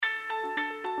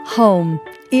Home.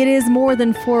 It is more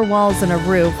than four walls and a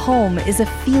roof. Home is a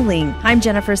feeling. I'm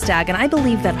Jennifer Stagg, and I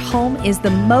believe that home is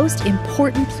the most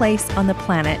important place on the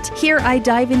planet. Here, I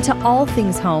dive into all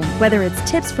things home, whether it's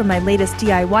tips from my latest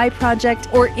DIY project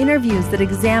or interviews that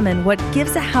examine what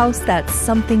gives a house that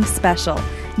something special.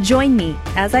 Join me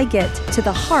as I get to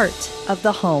the heart of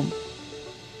the home.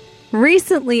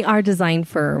 Recently, our design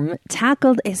firm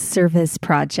tackled a service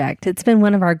project. It's been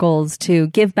one of our goals to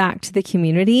give back to the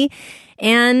community,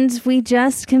 and we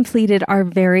just completed our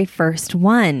very first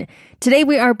one. Today,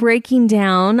 we are breaking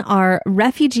down our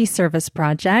refugee service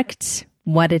project,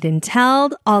 what it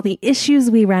entailed, all the issues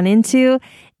we ran into,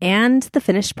 and the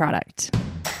finished product.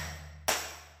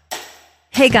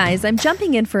 Hey guys, I'm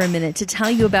jumping in for a minute to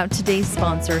tell you about today's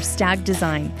sponsor, Stagg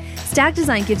Design. Stagg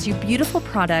Design gives you beautiful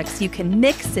products you can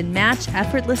mix and match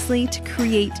effortlessly to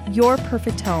create your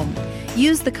perfect home.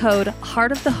 Use the code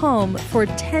Heart of the Home for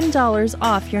 $10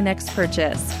 off your next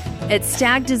purchase. At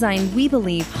Stagg Design, we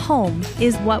believe home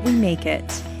is what we make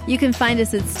it. You can find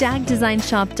us at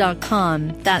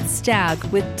stagdesignshop.com. That's Stagg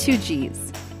with 2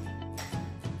 G's.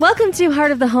 Welcome to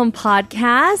Heart of the Home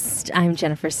podcast. I'm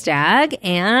Jennifer Stagg,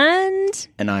 and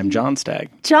I'm John Stagg.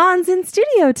 John's in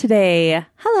studio today.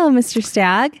 Hello, Mr.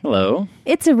 Stagg. Hello.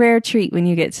 It's a rare treat when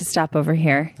you get to stop over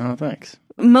here. Oh, thanks.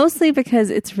 Mostly because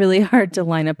it's really hard to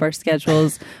line up our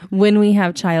schedules when we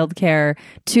have childcare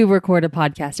to record a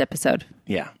podcast episode.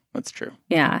 Yeah, that's true.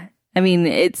 Yeah. I mean,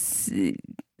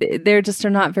 there just are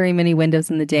not very many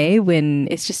windows in the day when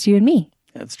it's just you and me.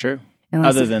 That's true.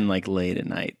 Other than like late at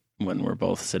night, when we're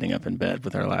both sitting up in bed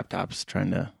with our laptops trying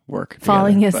to work together.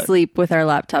 Falling asleep with our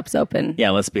laptops open.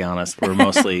 Yeah, let's be honest. We're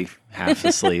mostly half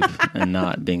asleep and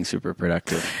not being super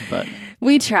productive, but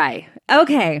we try.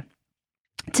 Okay.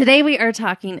 Today we are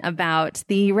talking about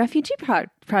the refugee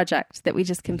project that we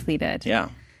just completed. Yeah.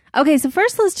 Okay, so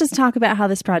first let's just talk about how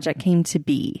this project came to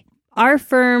be. Our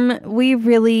firm, we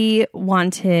really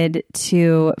wanted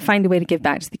to find a way to give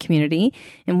back to the community.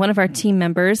 And one of our team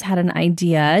members had an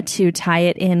idea to tie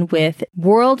it in with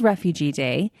World Refugee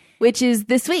Day, which is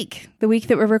this week, the week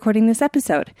that we're recording this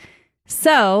episode.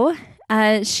 So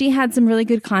she had some really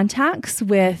good contacts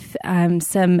with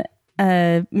some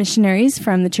missionaries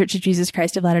from the Church of Jesus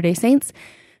Christ of Latter-day Saints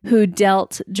who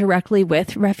dealt directly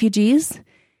with refugees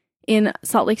in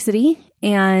Salt Lake City,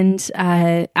 and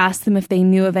asked them if they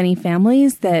knew of any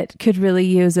families that could really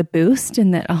use a boost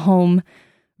and that a home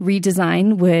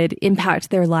redesign would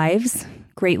impact their lives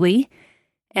greatly.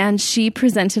 And she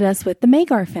presented us with the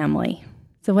Magar family.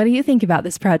 So what do you think about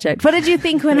this project? What did you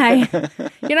think when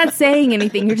you're not saying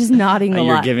anything, you're just nodding a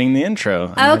lot. You're giving the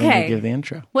intro. Okay. Give the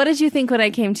intro. What did you think when I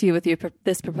came to you with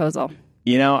this proposal?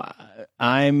 You know,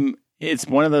 it's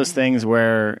one of those things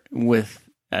where with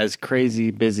as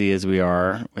crazy busy as we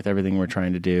are with everything we're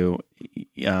trying to do,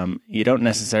 you don't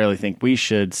necessarily think we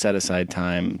should set aside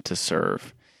time to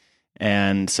serve.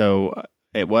 And so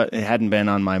it hadn't been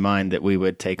on my mind that we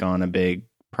would take on a big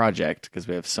project because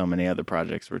we have so many other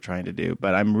projects we're trying to do.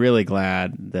 But I'm really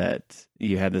glad that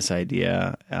you had this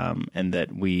idea and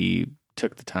that we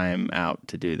took the time out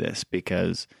to do this,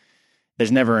 because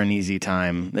there's never an easy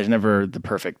time. There's never the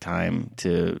perfect time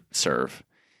to serve.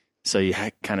 So you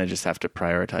kind of just have to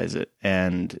prioritize it.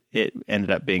 And it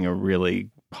ended up being a really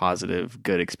positive,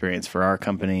 good experience for our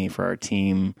company, for our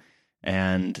team,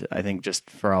 and I think just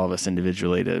for all of us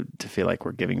individually to feel like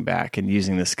we're giving back and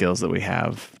using the skills that we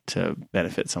have to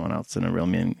benefit someone else in a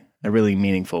really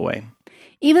meaningful way.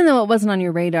 Even though it wasn't on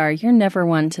your radar, you're never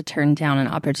one to turn down an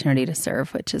opportunity to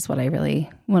serve, which is one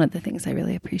of the things I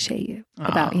really appreciate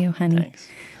about you, honey. Thanks.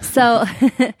 So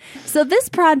this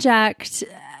project...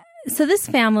 So this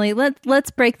family,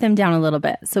 let's break them down a little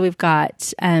bit. So we've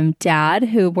got Dad,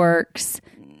 who works,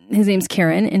 his name's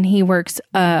Kieran, and he works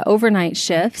overnight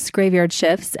shifts, graveyard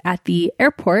shifts at the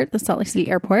airport, the Salt Lake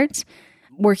City airport,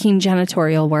 working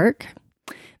janitorial work.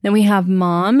 Then we have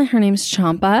Mom, her name's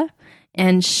Champa,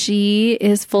 and she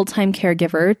is full-time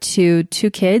caregiver to 2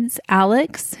 kids,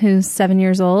 Alex, who's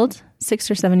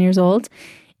 6 or 7 years old,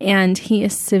 and he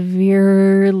is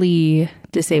severely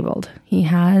disabled.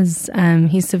 He's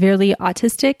severely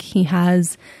autistic. He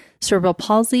has cerebral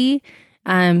palsy.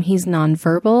 He's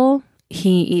nonverbal.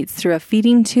 He eats through a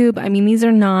feeding tube. I mean, these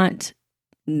are not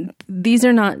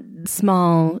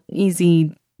small,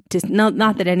 easy.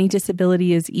 Not that any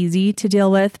disability is easy to deal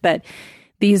with, but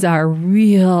these are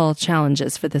real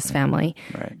challenges for this family.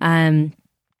 Right. And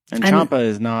Champa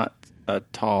is not a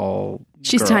tall.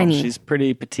 She's girl. tiny. She's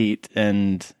pretty petite,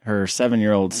 and her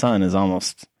 7-year-old son is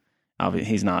almost.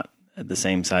 He's not the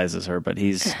same size as her, but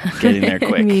he's getting there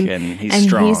quick, and he's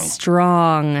strong. He's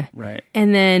strong. Right.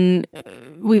 And then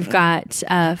we've got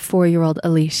 4-year-old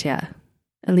Alicia.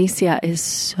 Alicia is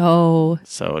so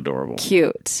adorable.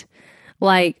 cute.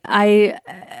 Like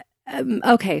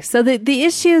okay, so the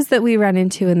issues that we run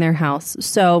into in their house.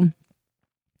 So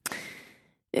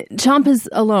Chomp is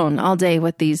alone all day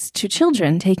with these two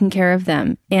children, taking care of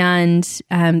them. And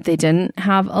they didn't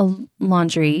have a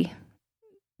laundry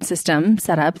system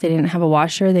set up. They didn't have a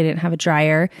washer. They didn't have a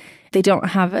dryer. They don't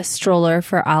have a stroller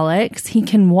for Alex. He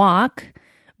can walk,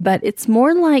 but it's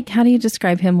more like, how do you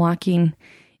describe him walking?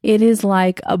 It is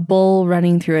like a bull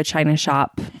running through a china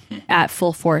shop at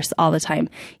full force all the time.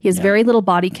 He has very little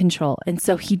body control. And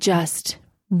so he just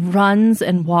runs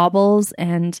and wobbles,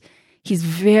 and he's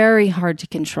very hard to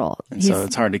control. And so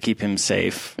it's hard to keep him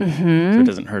safe so he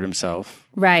doesn't hurt himself.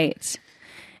 Right.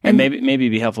 And maybe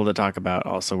it'd be helpful to talk about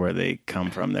also where they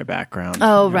come from, their background.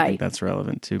 Oh, I right. think that's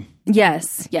relevant too.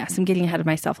 Yes. I'm getting ahead of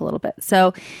myself a little bit.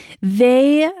 So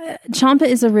Champa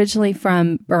is originally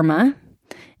from Burma,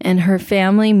 and her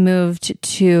family moved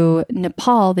to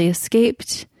Nepal. They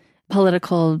escaped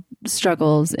political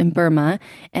struggles in Burma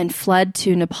and fled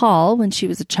to Nepal when she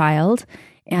was a child,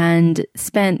 and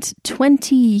spent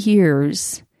 20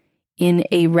 years in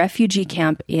a refugee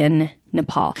camp in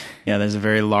Nepal. Yeah, there's a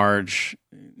very large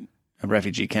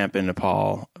refugee camp in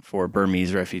Nepal for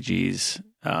Burmese refugees.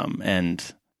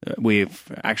 And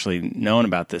we've actually known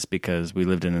about this because we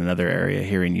lived in another area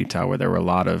here in Utah where there were a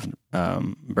lot of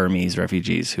Burmese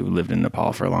refugees who lived in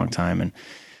Nepal for a long time. And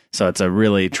so it's a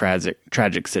really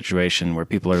tragic situation where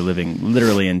people are living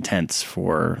literally in tents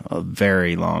for a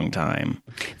very long time.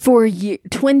 For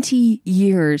 20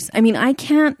 years. I mean,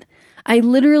 I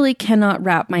literally cannot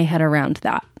wrap my head around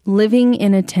that. Living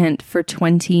in a tent for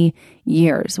 20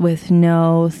 years with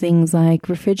no things like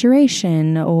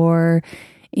refrigeration or,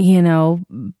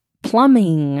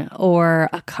 plumbing or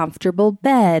a comfortable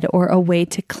bed or a way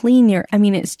to clean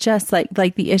it's just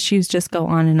like the issues just go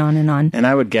on and on and on. And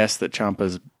I would guess that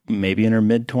Champa's maybe in her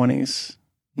mid-20s,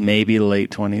 maybe late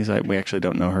 20s. We actually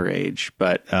don't know her age,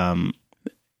 but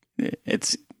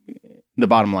it's the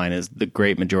bottom line is the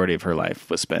great majority of her life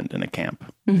was spent in a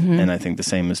camp. Mm-hmm. And I think the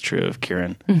same is true of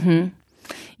Kieran. Mm-hmm.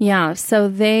 Yeah, so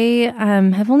they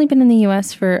have only been in the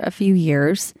U.S. for a few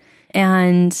years.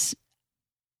 And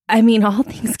all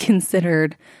things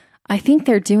considered, I think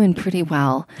they're doing pretty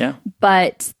well. Yeah.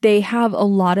 But they have a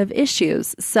lot of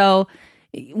issues. So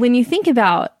when you think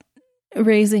about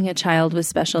raising a child with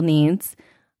special needs,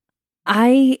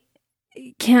 I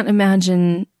can't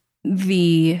imagine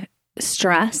the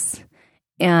stress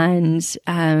and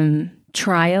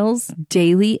trials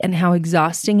daily and how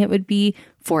exhausting it would be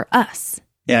for us.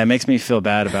 Yeah, it makes me feel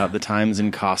bad about the times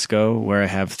in Costco where I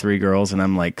have 3 girls and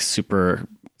I'm like super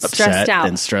upset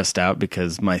and stressed out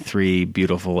because my 3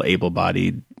 beautiful,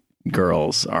 able-bodied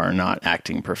girls are not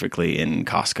acting perfectly in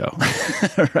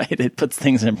Costco, right? It puts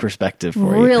things in perspective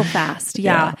for you. Real fast,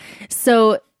 yeah.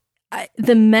 So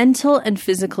the mental and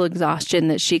physical exhaustion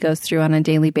that she goes through on a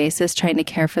daily basis trying to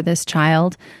care for this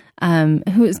child,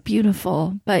 who is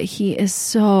beautiful, but he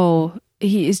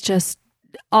is just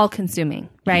all-consuming,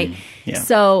 right? Yeah.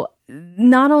 So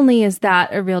not only is that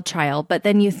a real trial, but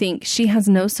then you think she has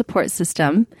no support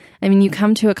system. You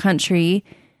come to a country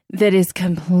that is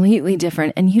completely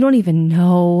different, and you don't even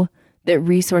know that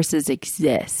resources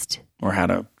exist, or how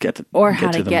to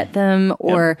get them,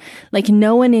 or like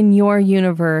no one in your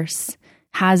universe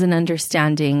has an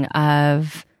understanding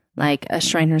of like a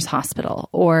Shriners Hospital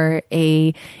or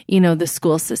the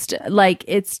school system. Like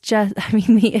it's just,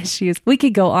 the issues. We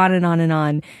could go on and on and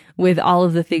on with all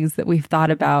of the things that we've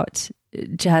thought about,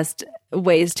 just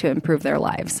ways to improve their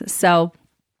lives. So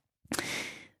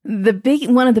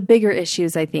one of the bigger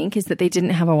issues, I think, is that they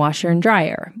didn't have a washer and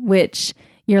dryer, which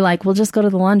you're like, well, just go to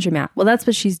the laundromat. Well, that's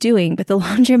what she's doing. But the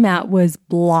laundromat was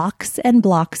blocks and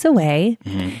blocks away.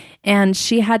 Mm-hmm. And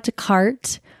she had to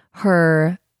cart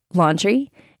her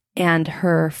laundry and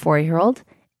her 4-year-old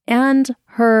and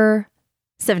her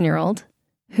 7-year-old,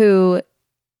 who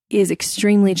is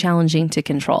extremely challenging to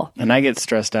control. And I get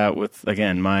stressed out with,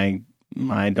 again,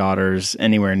 my daughter's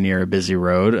anywhere near a busy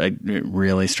road. It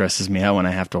really stresses me out when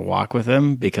I have to walk with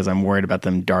them because I'm worried about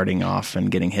them darting off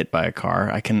and getting hit by a car.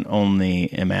 I can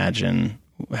only imagine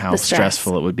how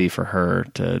stressful it would be for her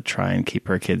to try and keep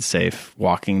her kids safe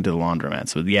walking to the laundromat.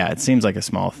 So yeah, it seems like a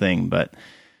small thing, but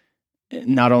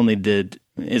not only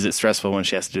is it stressful when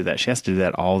she has to do that, she has to do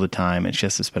that all the time, and she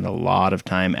has to spend a lot of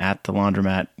time at the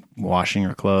laundromat washing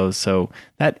her clothes. So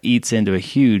that eats into a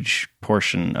huge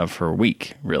portion of her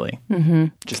week, really. Mm-hmm.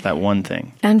 Just that one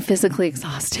thing. And physically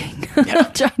exhausting. Yeah.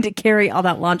 Trying to carry all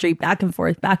that laundry back and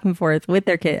forth with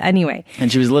their kid. Anyway.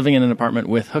 And she was living in an apartment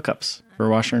with hookups for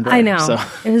washer and dryer. I know. So.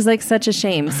 It was like such a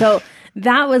shame. So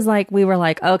that was like, we were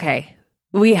like, okay,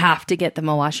 we have to get them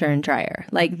a washer and dryer.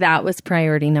 Like that was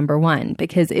priority number one,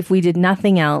 because if we did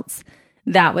nothing else,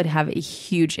 that would have a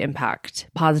huge impact,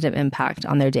 positive impact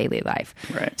on their daily life.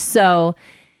 Right. So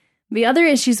the other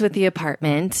issues with the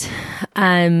apartment,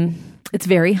 it's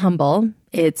very humble.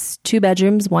 It's 2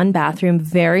 bedrooms, 1 bathroom,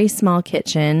 very small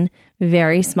kitchen,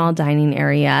 very small dining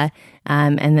area,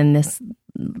 and then this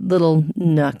little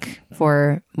nook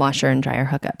for washer and dryer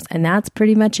hookups. And that's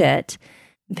pretty much it.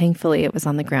 Thankfully, it was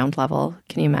on the ground level.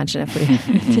 Can you imagine if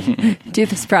we do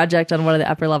this project on one of the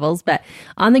upper levels? But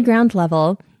on the ground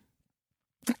level,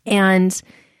 and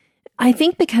I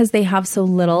think because they have so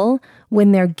little,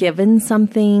 when they're given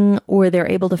something or they're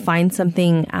able to find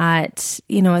something at,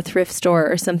 a thrift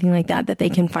store or something like that they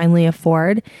can finally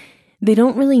afford, they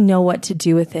don't really know what to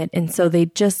do with it. And so they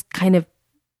just kind of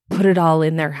put it all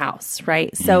in their house,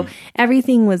 right? So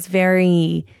everything was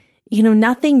very,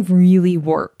 nothing really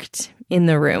worked in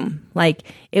the room. Like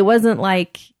it wasn't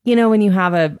like, when you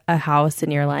have a house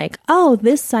and you're like, oh,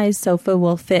 this size sofa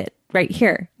will fit right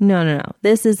here. No.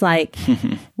 This is like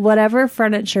whatever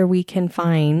furniture we can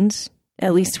find,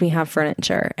 at least we have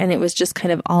furniture. And it was just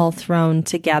kind of all thrown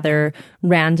together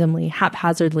randomly,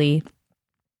 haphazardly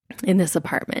in this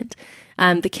apartment.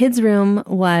 The kids' room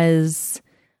was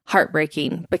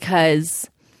heartbreaking because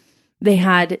they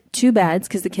had 2 beds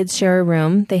because the kids share a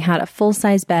room. They had a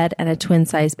full-size bed and a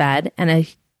twin-size bed and a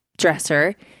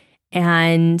dresser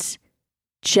and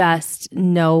just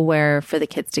nowhere for the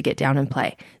kids to get down and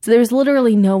play. So there was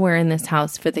literally nowhere in this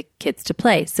house for the kids to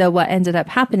play. So what ended up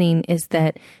happening is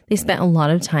that they spent a lot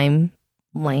of time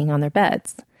laying on their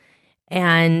beds.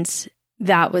 And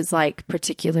that was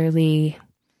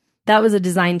that was a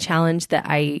design challenge that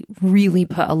I really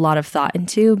put a lot of thought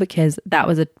into, because that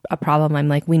was a problem. I'm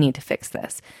like, we need to fix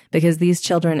this, because these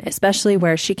children, especially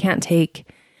where she can't take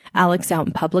Alex out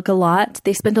in public a lot,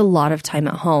 they spend a lot of time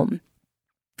at home.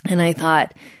 And I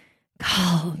thought,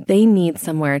 they need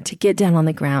somewhere to get down on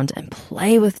the ground and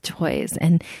play with toys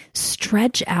and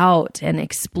stretch out and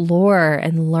explore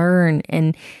and learn.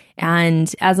 And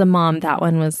as a mom, that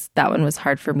one was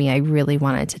hard for me. I really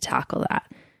wanted to tackle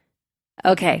that.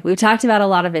 Okay, we've talked about a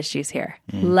lot of issues here.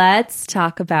 Let's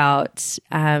talk about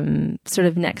sort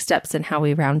of next steps and how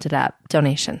we rounded up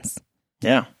donations.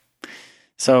 Yeah.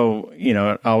 So,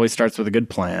 it always starts with a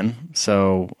good plan.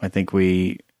 So I think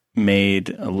we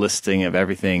made a listing of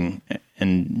everything,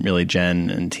 and really Jen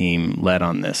and team led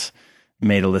on this,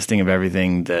 made a listing of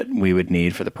everything that we would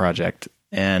need for the project.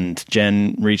 And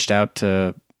Jen reached out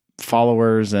to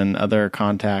followers and other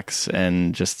contacts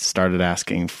and just started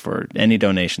asking for any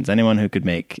donations, anyone who could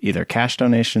make either cash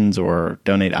donations or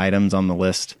donate items on the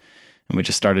list. And we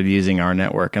just started using our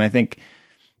network. And I think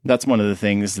that's one of the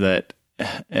things that,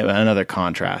 another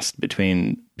contrast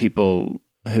between people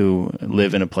who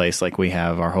live in a place like we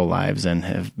have our whole lives and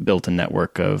have built a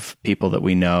network of people that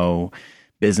we know,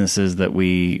 businesses that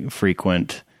we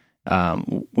frequent.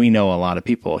 We know a lot of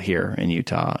people here in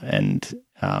Utah, and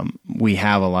we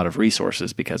have a lot of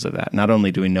resources because of that. Not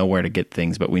only do we know where to get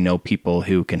things, but we know people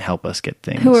who can help us get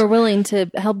things. Who are willing to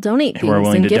help donate things, who are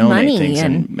willing and to give donate money things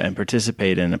and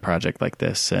participate in a project like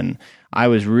this. And I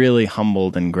was really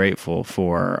humbled and grateful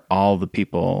for all the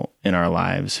people in our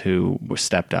lives who were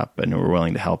stepped up and who were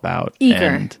willing to help out.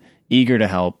 Eager to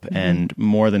help, and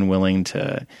more than willing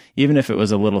to, even if it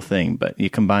was a little thing, but you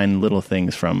combine little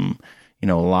things from,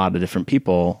 a lot of different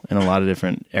people in a lot of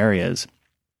different areas,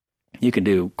 you can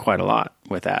do quite a lot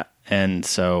with that. And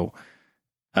so,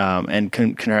 and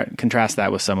contrast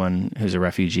that with someone who's a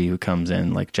refugee who comes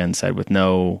in, like Jen said, with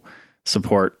no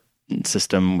support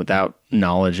system, without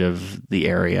knowledge of the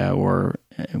area or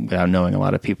without knowing a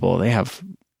lot of people. They have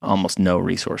almost no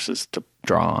resources to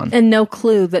draw on. And no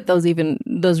clue that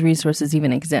those resources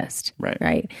even exist.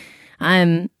 Right.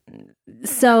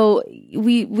 So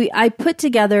I put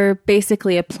together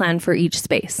basically a plan for each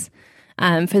space.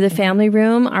 For the family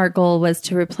room, our goal was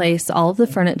to replace all of the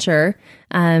furniture,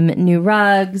 new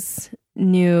rugs,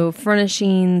 new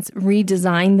furnishings,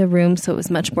 redesign the room so it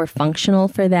was much more functional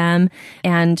for them,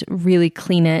 and really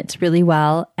clean it really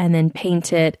well, and then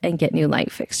paint it and get new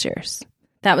light fixtures.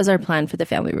 That was our plan for the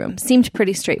family room. Seemed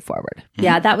pretty straightforward. Mm-hmm.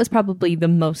 Yeah, that was probably the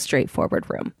most straightforward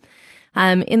room.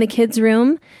 In the kids'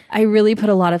 room, I really put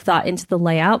a lot of thought into the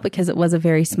layout because it was a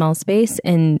very small space.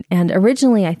 And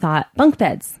originally I thought bunk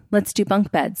beds. Let's do bunk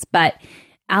beds. But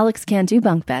Alex can't do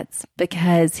bunk beds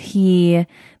because they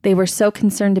were so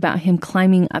concerned about him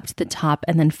climbing up to the top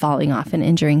and then falling off and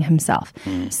injuring himself.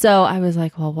 So I was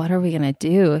like, well, what are we going to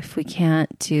do if we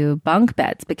can't do bunk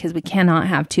beds? Because we cannot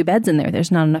have 2 beds in there.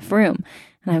 There's not enough room.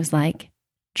 And I was like,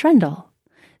 trundle.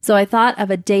 So I thought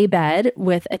of a day bed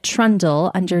with a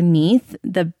trundle underneath.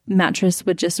 The mattress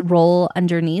would just roll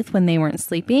underneath when they weren't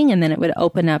sleeping, and then it would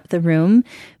open up the room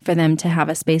for them to have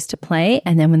a space to play.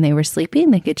 And then when they were sleeping,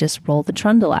 they could just roll the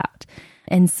trundle out.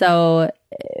 And so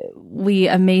we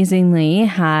amazingly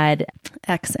had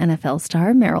ex-NFL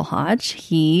star Merrill Hodge.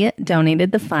 He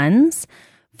donated the funds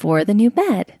for the new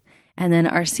bed. And then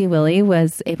RC Willie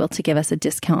was able to give us a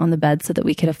discount on the bed so that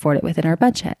we could afford it within our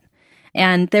budget.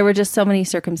 And there were just so many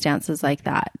circumstances like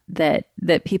that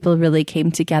people really came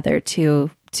together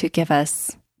to give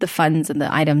us the funds and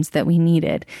the items that we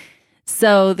needed.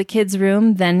 So the kids'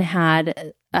 room then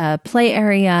had a play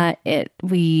area.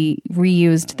 We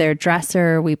reused their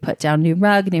dresser. We put down new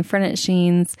rug, new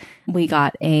furnishings. We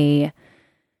got a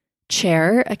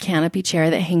canopy chair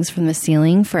that hangs from the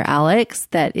ceiling for Alex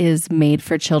that is made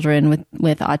for children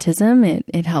with autism.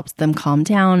 It helps them calm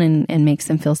down and makes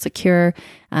them feel secure.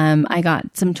 I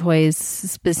got some toys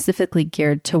specifically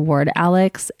geared toward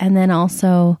Alex, and then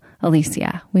also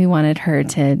Alicia. We wanted her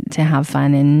to have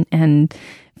fun and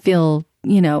feel,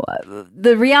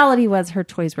 the reality was her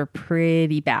toys were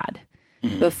pretty bad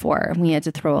before. We had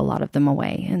to throw a lot of them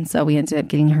away. And so we ended up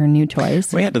getting her new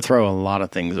toys. We had to throw a lot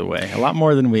of things away, a lot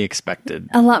more than we expected.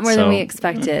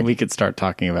 We could start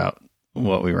talking about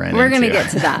what we ran into. We're going to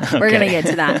get to that. We're going to get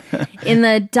to that. In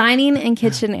the dining and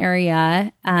kitchen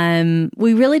area,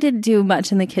 we really didn't do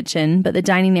much in the kitchen, but the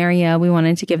dining area, we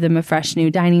wanted to give them a fresh new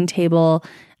dining table,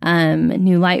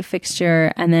 new light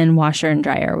fixture, and then washer and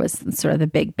dryer was sort of the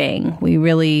big bang. We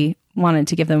really wanted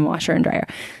to give them a washer and dryer.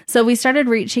 So we started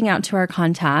reaching out to our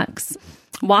contacts.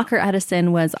 Walker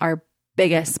Edison was our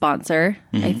biggest sponsor,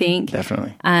 I think.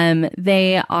 Definitely.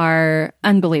 They are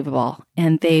unbelievable,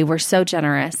 and they were so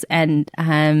generous. And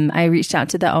I reached out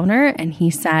to the owner, and he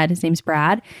said, his name's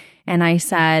Brad, and I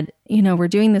said, we're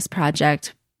doing this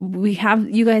project.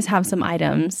 You guys have some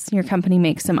items. Your company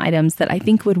makes some items that I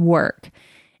think would work.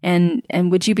 And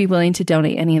would you be willing to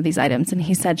donate any of these items? And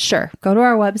he said, sure, go to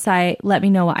our website. Let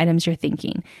me know what items you're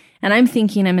thinking. And I'm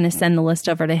thinking I'm going to send the list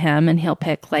over to him and he'll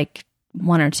pick like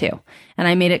one or two. And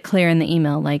I made it clear in the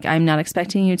email, like, I'm not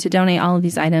expecting you to donate all of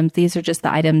these items. These are just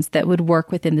the items that would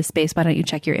work within the space. Why don't you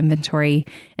check your inventory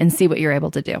and see what you're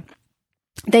able to do?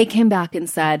 They came back and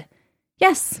said,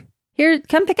 yes, here,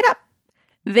 come pick it up.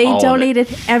 They donated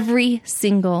every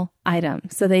single item.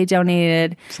 So they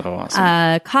donated so awesome.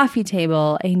 A coffee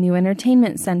table, a new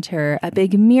entertainment center, a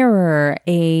big mirror,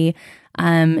 a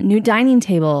new dining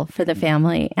table for the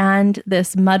family, and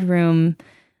this mudroom,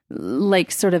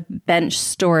 like sort of bench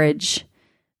storage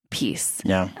piece.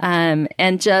 Yeah.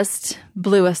 And just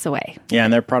blew us away. Yeah,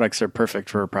 and their products are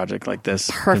perfect for a project like this.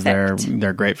 Perfect.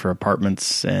 They're great for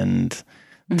apartments and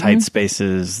tight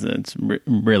spaces. It's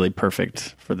really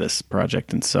perfect for this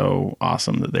project, and so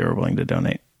awesome that they were willing to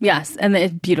donate. Yes, and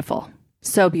it's beautiful.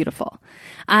 So beautiful.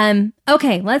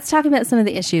 Okay, let's talk about some of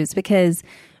the issues, because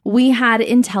we had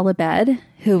IntelliBed,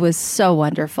 who was so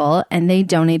wonderful, and they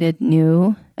donated a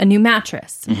new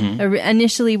mattress.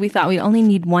 Initially, we thought we'd only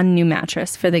need one new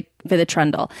mattress for the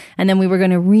trundle, and then we were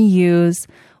going to reuse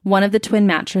one of the twin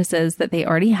mattresses that they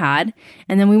already had.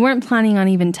 And then we weren't planning on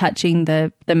even touching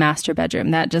the master bedroom.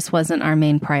 That just wasn't our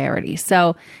main priority.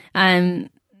 So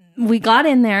we got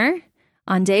in there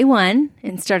on day one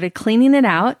and started cleaning it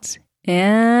out.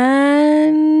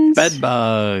 And bed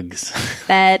bugs.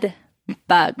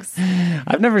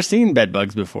 I've never seen bed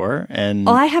bugs before. And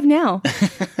I have now.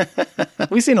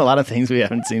 We've seen a lot of things we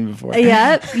haven't seen before.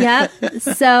 Yep.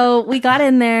 So we got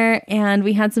in there and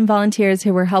we had some volunteers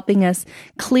who were helping us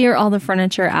clear all the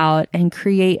furniture out and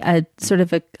create a sort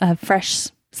of a fresh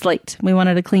slate. We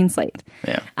wanted a clean slate.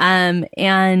 Yeah.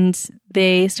 And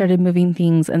they started moving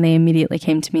things, and they immediately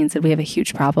came to me and said, we have a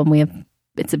huge problem.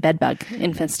 It's a bed bug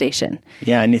infestation.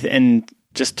 Yeah. And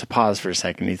just to pause for a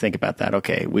second, you think about that.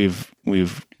 Okay, we've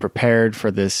prepared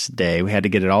for this day. We had to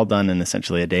get it all done in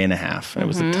essentially a day and a half. And it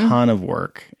was a ton of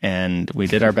work, and we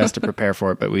did our best to prepare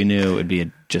for it, but we knew it would be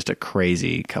just a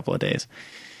crazy couple of days.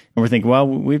 And we're thinking, well,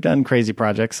 we've done crazy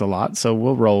projects a lot, so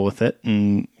we'll roll with it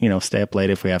and, stay up late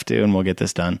if we have to, and we'll get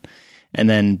this done. And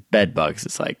then bed bugs,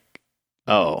 it's like,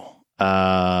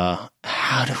 how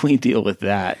do we deal with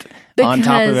that? On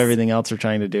top of everything else we're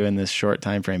trying to do in this short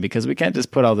time frame? Because we can't just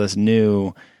put all this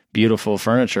new, beautiful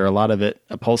furniture, a lot of it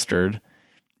upholstered,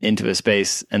 into a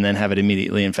space and then have it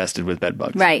immediately infested with bed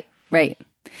bugs. Right.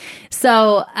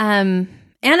 So, and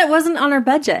it wasn't on our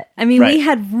budget. I mean, we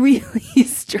had really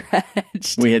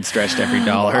stretched. We had stretched every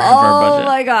dollar of our budget. Oh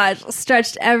my gosh,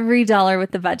 stretched every dollar with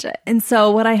the budget. And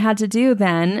so what I had to do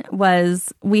then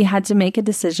was we had to make a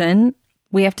decision.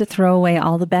 we have to throw away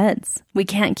all the beds. We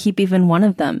can't keep even one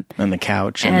of them. And the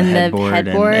couch and the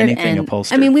headboard and anything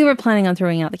upholstered. I mean, we were planning on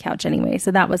throwing out the couch anyway,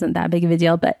 so that wasn't that big of a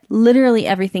deal, but literally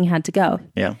everything had to go.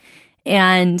 Yeah.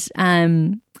 And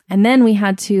then we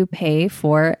had to pay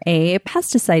for a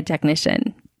pesticide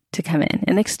technician to come in,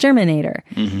 an exterminator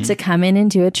to come in and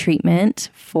do a treatment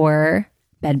for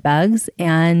bed bugs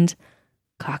and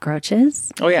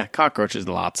cockroaches. Oh, yeah. Cockroaches,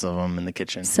 lots of them in the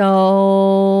kitchen.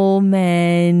 So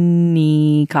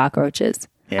many cockroaches.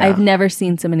 Yeah. I've never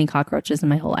seen so many cockroaches in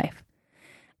my whole life.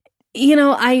 You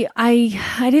know,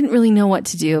 I didn't really know what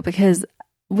to do because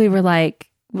we were like,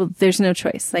 well, there's no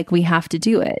choice. Like, we have to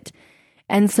do it.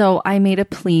 And so I made a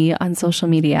plea on social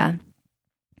media,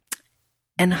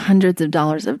 and hundreds of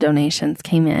dollars of donations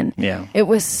came in. Yeah. It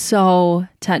was so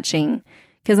touching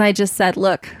because I just said,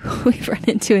 look, we've run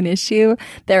into an issue.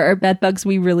 There are bed bugs.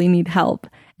 We really need help.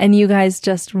 And you guys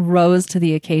just rose to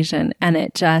the occasion. And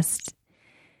it just,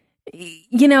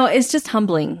 you know, it's just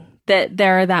humbling that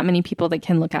there are that many people that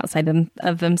can look outside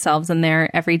of themselves and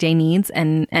their everyday needs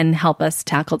and help us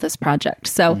tackle this project.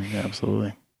 So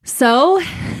absolutely. So,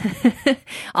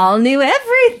 all knew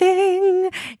everything.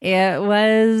 It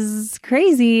was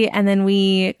crazy. And then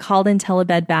we called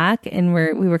IntelliBed back, and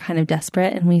we were kind of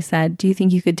desperate. And we said, do you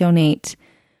think you could donate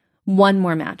one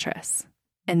more mattress?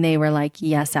 And they were like,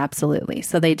 yes, absolutely.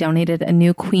 So they donated a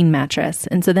new queen mattress.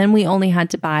 And so then we only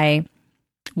had to buy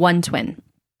one twin.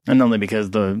 And only because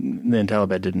the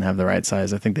IntelliBed didn't have the right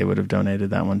size. I think they would have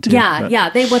donated that one too. Yeah,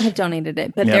 they would have donated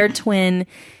it. But their twin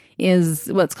is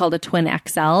what's called a twin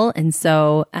XL. And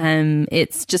so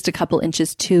it's just a couple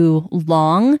inches too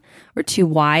long or too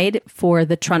wide for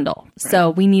the trundle. Right. So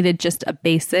we needed just a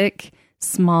basic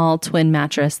small twin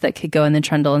mattress that could go in the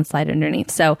trundle and slide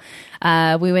underneath. So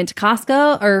we went to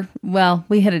Costco,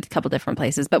 we hit a couple different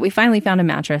places, but we finally found a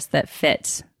mattress that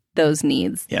fit those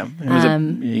needs. Yeah. It was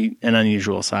an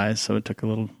unusual size, so it took a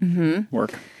little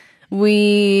work.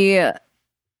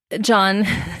 John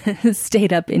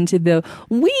stayed up into the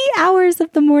wee hours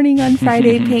of the morning on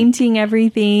Friday painting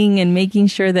everything and making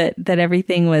sure that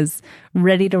everything was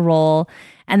ready to roll.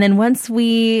 And then once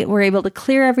we were able to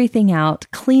clear everything out,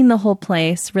 clean the whole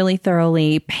place really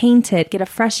thoroughly, paint it, get a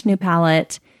fresh new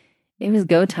palette, it was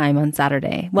go time on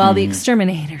Saturday. Well, the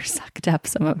exterminator sucked up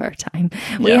some of our time.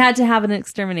 We had to have an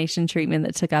extermination treatment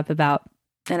that took up about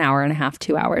an hour and a half,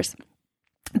 2 hours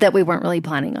that we weren't really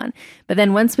planning on. But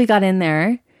then once we got in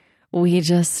there, we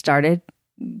just started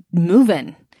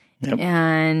moving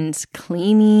and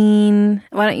cleaning.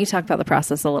 Why don't you talk about the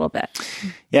process a little bit?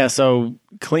 Yeah, so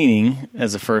cleaning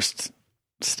as a first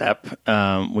step,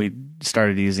 we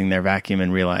started using their vacuum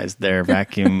and realized their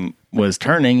vacuum was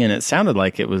turning, and it sounded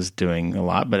like it was doing a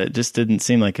lot, but it just didn't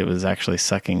seem like it was actually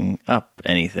sucking up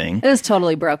anything. It was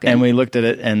totally broken. And we looked at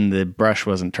it, and the brush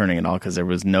wasn't turning at all because there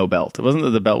was no belt. It wasn't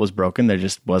that the belt was broken, there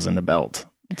just wasn't a belt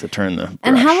to turn the brush.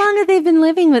 And how long have they been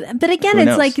living with? But again,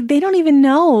 it's like they don't even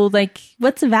know, like,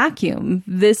 what's a vacuum?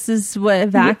 This is what a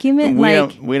vacuum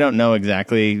is? We don't know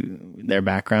exactly their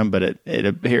background, but it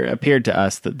appeared to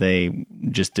us that they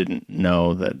just didn't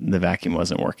know that the vacuum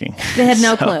wasn't working. They had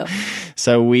no clue.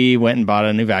 So we went and bought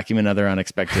a new vacuum, another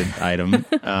unexpected item,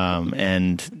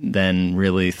 and then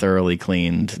really thoroughly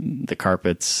cleaned the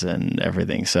carpets and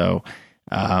everything. So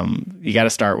you got to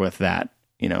start with that.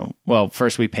 Well,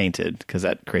 first we painted because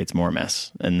that creates more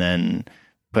mess, and then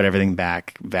put everything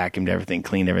back, vacuumed everything,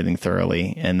 cleaned everything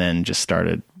thoroughly, and then just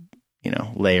started,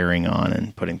 layering on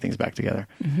and putting things back together.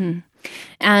 Mm-hmm.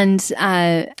 And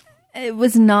it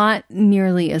was not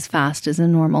nearly as fast as a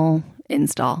normal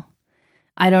install.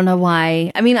 I don't know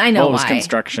why. I mean, I know why. It was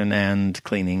construction and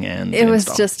cleaning and it was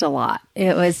just a lot.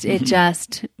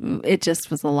 It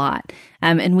just was a lot.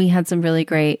 And we had some really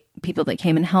great people that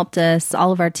came and helped us.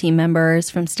 All of our team members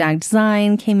from Stag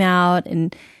Design came out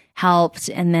and helped.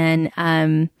 And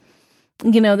then,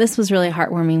 this was really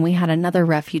heartwarming. We had another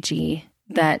refugee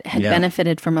that had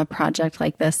benefited from a project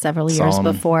like this several years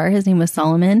before. His name was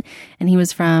Solomon, and he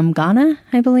was from Ghana,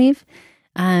 I believe.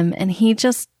 And he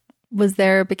just was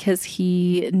there because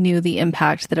he knew the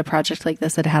impact that a project like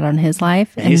this had had on his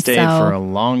life. And he stayed for a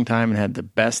long time and had the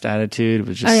best attitude,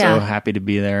 was just so happy to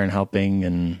be there and helping.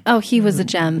 And he was a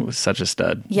gem. Was such a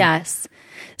stud. Yes.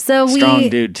 So strong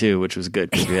dude too, which was good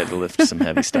because we had to lift some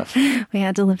heavy stuff. We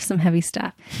had to lift some heavy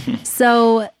stuff.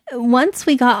 So once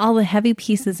we got all the heavy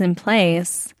pieces in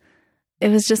place, it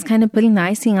was just kind of putting the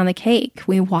icing on the cake.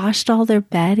 We washed all their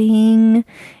bedding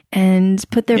and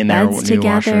put their beds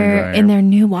together in their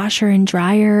new washer and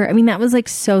dryer. I mean, that was like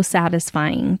so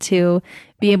satisfying to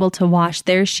be able to wash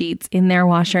their sheets in their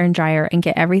washer and dryer and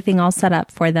get everything all set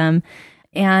up for them.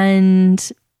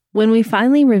 And when we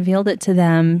finally revealed it to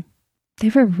them, they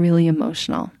were really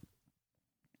emotional.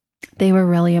 They were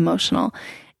really emotional,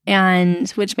 and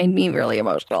which made me really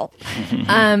emotional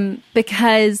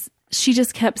because she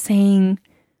just kept saying,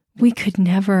 we could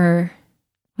never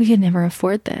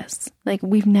afford this. Like,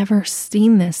 we've never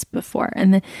seen this before.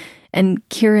 And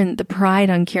Kieran, the pride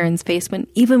on Kieran's face,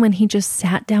 even when he just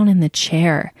sat down in the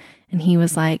chair and he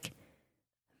was like,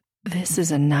 this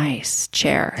is a nice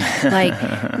chair.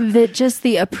 Like, just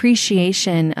the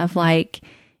appreciation of, like,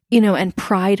 and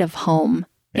pride of home.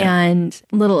 Yeah. And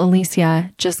little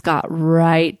Alicia just got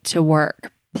right to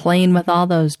work playing with all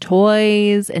those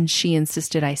toys, and she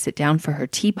insisted I sit down for her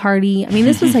tea party. I mean,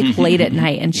 this was like late at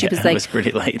night, and she was like, it was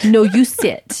pretty late. No, you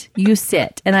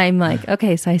sit. And I'm like,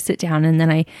 okay, so I sit down, and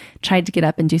then I tried to get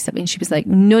up and do something. She was like,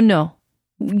 no,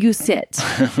 you sit.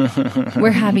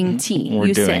 We're having tea.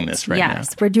 We're doing this right now.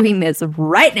 Yes, we're doing this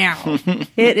right now.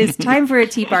 It is time for a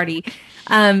tea party.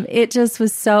 It just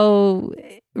was so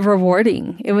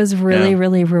rewarding. It was really,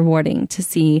 really rewarding to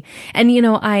see.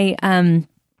 And,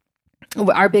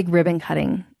 our big ribbon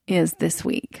cutting is this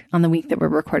week, on the week that we're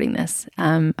recording this.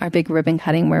 Our big ribbon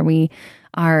cutting where we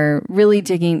are really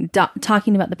talking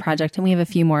about the project, and we have a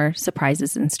few more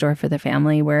surprises in store for the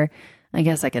family where I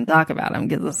guess I can talk about them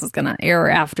because this is going to air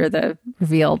after the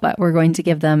reveal, but we're going to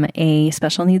give them a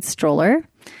special needs stroller,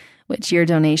 which your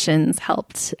donations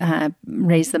helped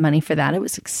raise the money for that. It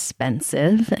was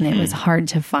expensive and it was hard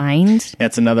to find.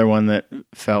 That's another one that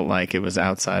felt like it was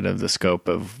outside of the scope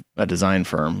of a design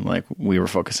firm. Like, we were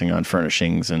focusing on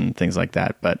furnishings and things like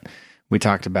that. But we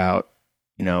talked about,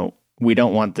 we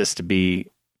don't want this to be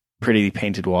pretty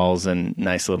painted walls and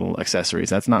nice little accessories.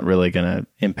 That's not really going to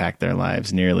impact their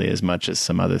lives nearly as much as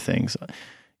some other things.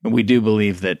 We do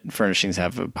believe that furnishings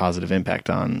have a positive impact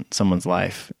on someone's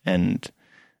life,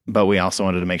 but we also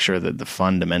wanted to make sure that the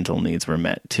fundamental needs were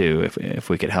met too, if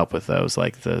we could help with those,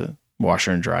 like the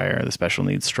washer and dryer, the special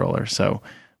needs stroller. So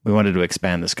we wanted to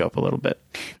expand the scope a little bit.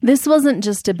 This wasn't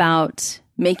just about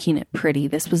making it pretty.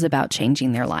 This was about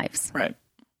changing their lives. Right.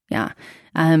 Yeah.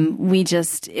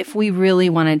 If we really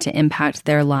wanted to impact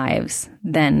their lives,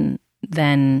 then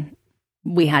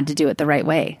we had to do it the right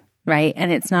way. Right.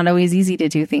 And it's not always easy to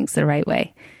do things the right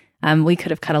way. We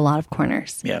could have cut a lot of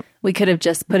corners. Yeah. We could have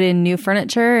just put in new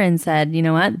furniture and said, you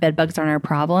know what, bed bugs aren't our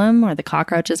problem, or the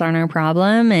cockroaches aren't our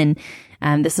problem,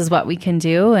 and this is what we can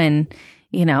do. And,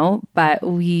 but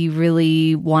we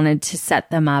really wanted to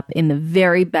set them up in the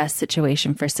very best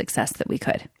situation for success that we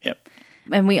could. Yep.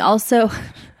 And we also,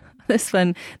 this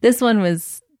one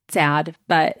was sad,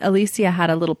 but Alicia had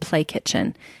a little play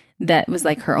kitchen that was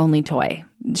like her only toy.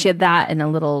 She had that and a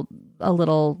little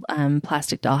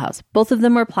plastic dollhouse. Both of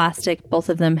them were plastic. Both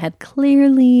of them had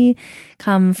clearly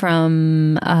come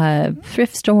from a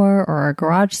thrift store or a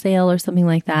garage sale or something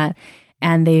like that.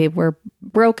 And they were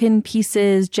broken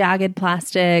pieces, jagged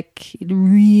plastic,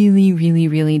 really, really,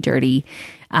 really dirty.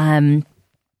 And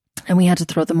we had to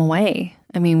throw them away.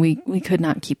 I mean, we could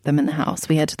not keep them in the house.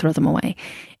 We had to throw them away.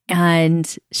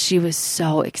 And she was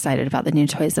so excited about the new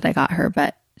toys that I got her,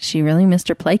 but she really missed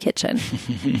her play kitchen,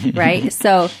 right?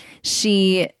 So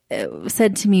she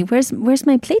said to me, "Where's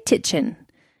my play kitchen?"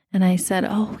 And I said,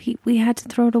 "Oh, we had to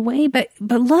throw it away, but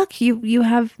look, you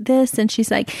have this." And she's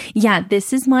like, "Yeah,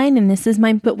 this is mine and this is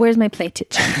mine, but where's my play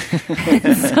kitchen?"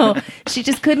 So she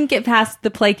just couldn't get past the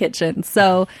play kitchen.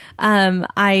 So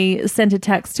I sent a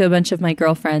text to a bunch of my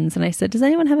girlfriends and I said, "Does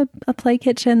anyone have a play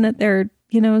kitchen that they're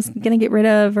going to get rid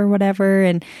of or whatever?"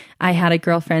 And I had a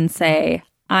girlfriend say,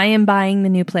 "I am buying the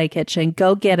new play kitchen.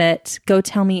 Go get it. Go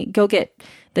get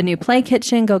the new play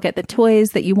kitchen. Go get the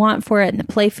toys that you want for it and the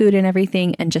play food and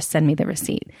everything, and just send me the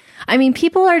receipt." I mean,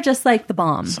 people are just like the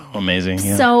bomb. So amazing.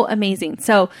 Yeah. So amazing.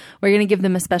 So we're going to give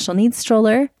them a special needs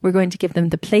stroller. We're going to give them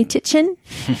the play kitchen,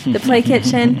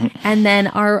 and then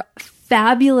our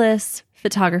fabulous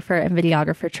photographer and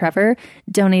videographer, Trevor,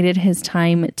 donated his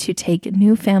time to take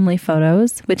new family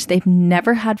photos, which they've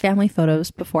never had family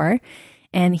photos before.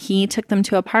 And he took them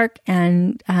to a park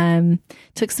and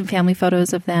took some family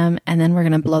photos of them. And then we're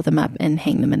going to blow them up and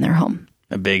hang them in their home.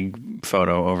 A big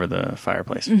photo over the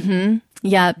fireplace. Mm-hmm.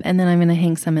 Yep. And then I'm going to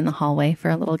hang some in the hallway for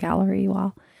a little gallery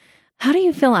wall. How do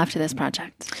you feel after this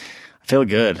project? I feel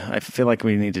good. I feel like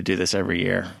we need to do this every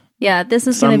year. Yeah, this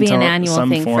is going to be an annual thing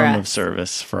for us. Some form of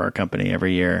service for our company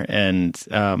every year. And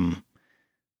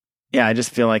yeah, I just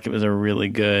feel like it was a really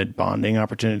good bonding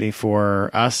opportunity for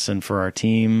us and for our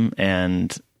team.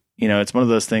 And, it's one of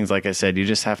those things, like I said, you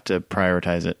just have to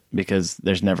prioritize it because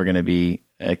there's never going to be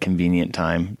a convenient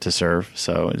time to serve.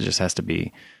 So it just has to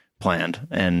be planned,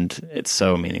 and it's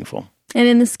so meaningful. And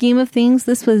in the scheme of things,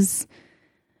 this was,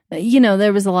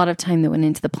 there was a lot of time that went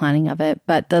into the planning of it,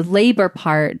 but the labor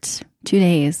part, 2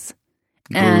 days.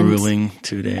 Grueling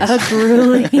 2 days.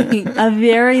 A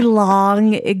very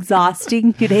long,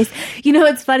 exhausting 2 days. You know,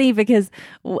 it's funny because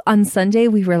on Sunday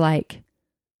we were like,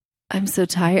 I'm so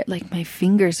tired. Like my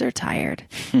fingers are tired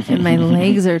and my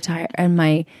legs are tired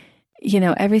and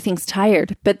everything's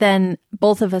tired. But then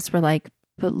both of us were like,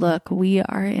 but look, we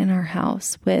are in our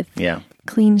house with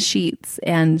clean sheets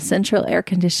and central air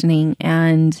conditioning,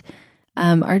 and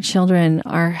our children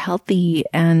are healthy,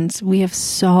 and we have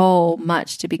so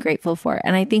much to be grateful for.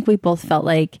 And I think we both felt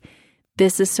like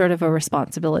this is sort of a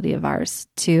responsibility of ours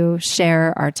to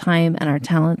share our time and our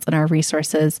talents and our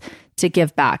resources to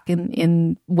give back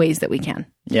in ways that we can.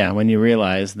 Yeah, when you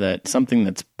realize that something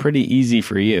that's pretty easy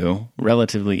for you,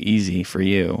 relatively easy for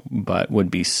you, but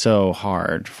would be so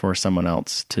hard for someone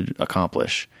else to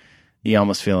accomplish, you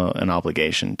almost feel an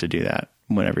obligation to do that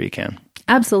whenever you can.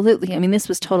 Absolutely. I mean, this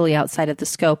was totally outside of the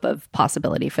scope of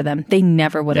possibility for them. They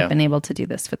never would have been able to do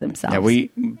this for themselves. Yeah, we,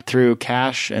 through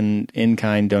cash and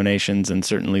in-kind donations and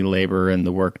certainly labor and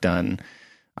the work done,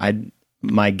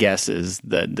 my guess is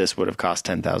that this would have cost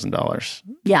 $10,000.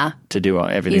 Yeah. To do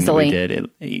everything easily.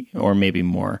 That we did, or maybe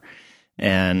more.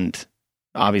 And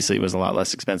obviously it was a lot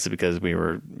less expensive because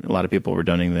a lot of people were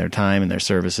donating their time and their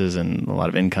services and a lot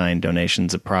of in-kind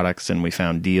donations of products, and we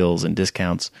found deals and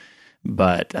discounts.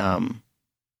 But,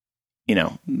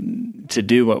 to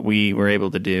do what we were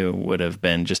able to do would have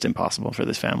been just impossible for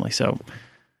this family. So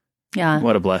yeah,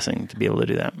 what a blessing to be able to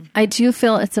do that. I do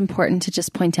feel it's important to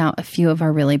just point out a few of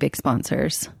our really big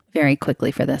sponsors very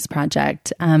quickly for this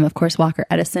project. Of course, Walker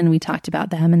Edison, we talked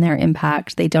about them and their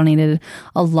impact. They donated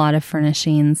a lot of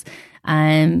furnishings.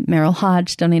 Merrill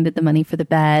Hodge donated the money for the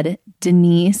bed.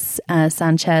 Denise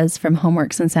Sanchez from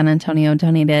Homeworks in San Antonio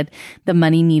donated the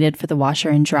money needed for the washer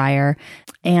and dryer.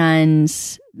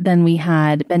 And then we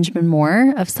had Benjamin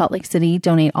Moore of Salt Lake City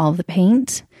donate all of the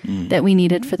paint that we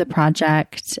needed for the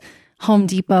project. Home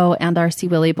Depot and RC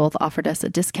Willey both offered us a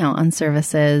discount on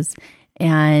services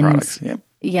and products,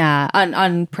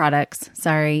 on products.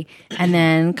 Sorry. And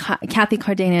then Kathy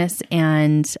Cardenas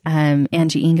and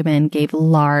Angie Ingeman gave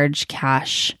large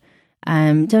cash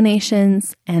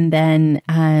donations, and then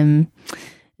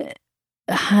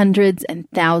hundreds and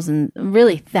thousands,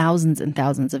 really thousands and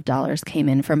thousands of dollars came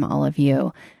in from all of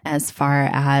you, as far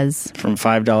as from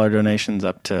 $5 donations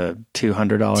up to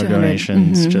 $200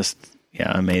 donations. Just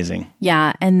amazing.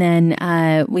 Yeah. And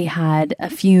then we had a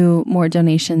few more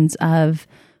donations of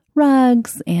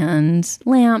rugs and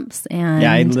lamps and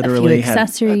I literally a few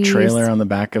accessories. Had a trailer on the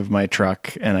back of my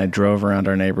truck, and I drove around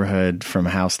our neighborhood from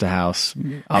house to house.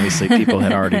 Obviously, people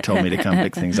had already told me to come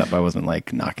pick things up. I wasn't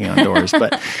like knocking on doors,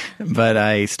 but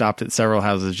I stopped at several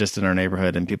houses just in our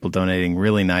neighborhood, and people donating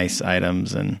really nice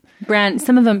items and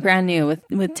some of them brand new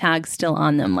with tags still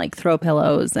on them, like throw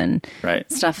pillows and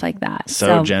stuff like that.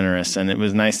 So generous, and it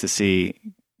was nice to see.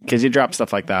 Because you drop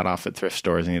stuff like that off at thrift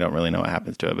stores and you don't really know what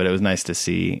happens to it. But it was nice to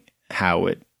see how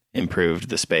it improved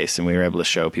the space. And we were able to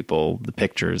show people the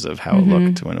pictures of how it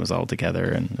looked when it was all together.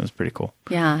 And it was pretty cool.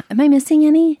 Yeah. Am I missing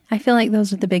any? I feel like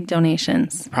those are the big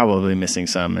donations. Probably missing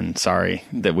some, and sorry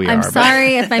that we are. I'm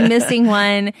sorry if I'm missing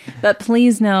one. But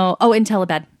please know. Oh,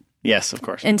 IntelliBed. Yes, of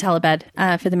course.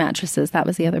 IntelliBed for the mattresses. That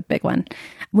was the other big one.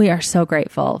 We are so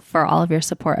grateful for all of your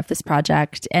support of this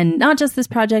project, and not just this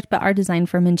project, but our design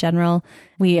firm in general.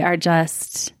 We are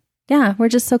just, we're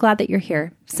just so glad that you're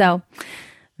here. So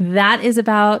that is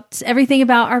about everything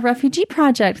about our refugee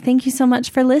project. Thank you so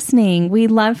much for listening.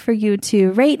 We'd love for you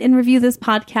to rate and review this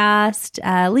podcast,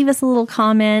 leave us a little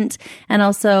comment, and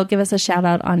also give us a shout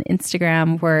out on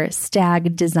Instagram. We're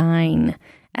Stagg Design,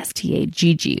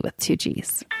 STAGG with 2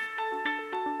 G's.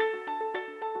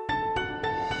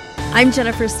 I'm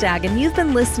Jennifer Stagg, and you've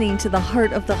been listening to The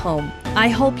Heart of the Home. I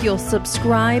hope you'll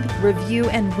subscribe, review,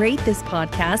 and rate this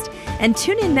podcast, and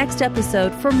tune in next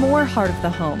episode for more Heart of the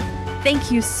Home.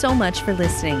 Thank you so much for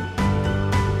listening.